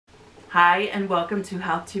Hi and welcome to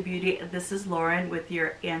How to Beauty. This is Lauren with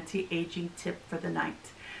your anti-aging tip for the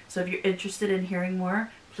night. So if you're interested in hearing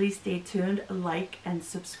more, please stay tuned, like and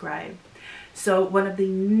subscribe. So one of the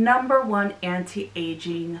 #1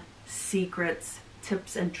 anti-aging secrets,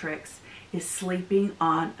 tips and tricks is sleeping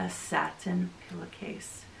on a satin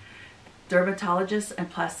pillowcase. Dermatologists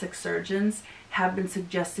and plastic surgeons have been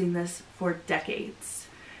suggesting this for decades.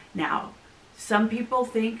 Now, some people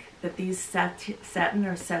think that these satin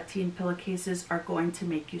or sateen pillowcases are going to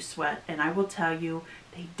make you sweat, and I will tell you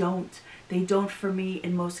they don't. They don't for me.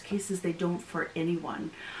 In most cases, they don't for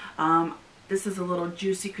anyone. This is a little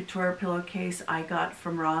juicy couture pillowcase I got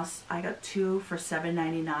from Ross. I got 2 for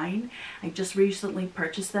 $7.99. I just recently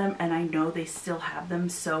purchased them, and I know they still have them,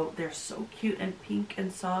 so they're so cute and pink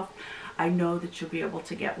and soft. I know that you'll be able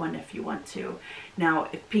to get one if you want to. Now,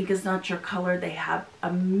 if pink is not your color, they have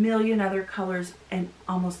a million other colors, and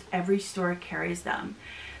almost every store carries them.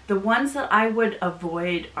 The ones that I would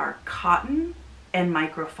avoid are cotton and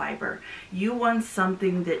microfiber. You want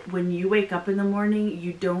something that when you wake up in the morning,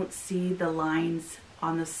 you don't see the lines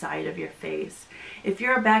on the side of your face. If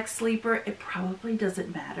you're a back sleeper, it probably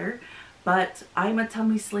doesn't matter. But I'm a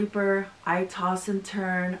tummy sleeper. I toss and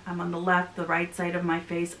turn. I'm on the left, the right side of my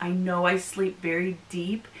face. I know I sleep very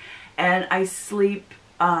deep, and I sleep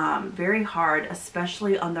very hard,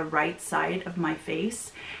 especially on the right side of my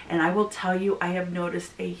face. And I will tell you, I have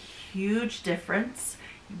noticed a huge difference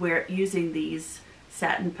where using these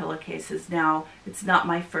satin pillowcases. Now, it's not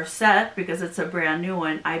my first set because it's a brand new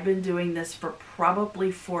one. I've been doing this for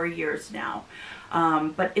probably 4 years now.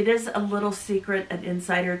 But it is a little secret, an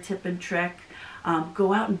insider tip and trick.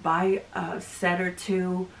 Go out and buy a set or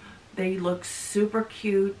two. They look super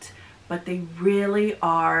cute, but they really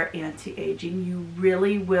are anti-aging. You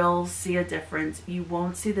really will see a difference. You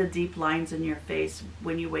won't see the deep lines in your face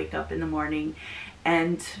when you wake up in the morning,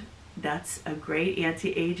 and that's a great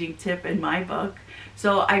anti-aging tip in my book.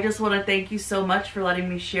 So I just want to thank you so much for letting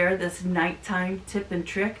me share this nighttime tip and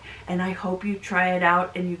trick, and I hope you try it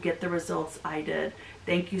out and you get the results I did.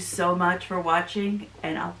 Thank you so much for watching,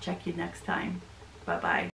 and I'll check you next time. Bye-bye.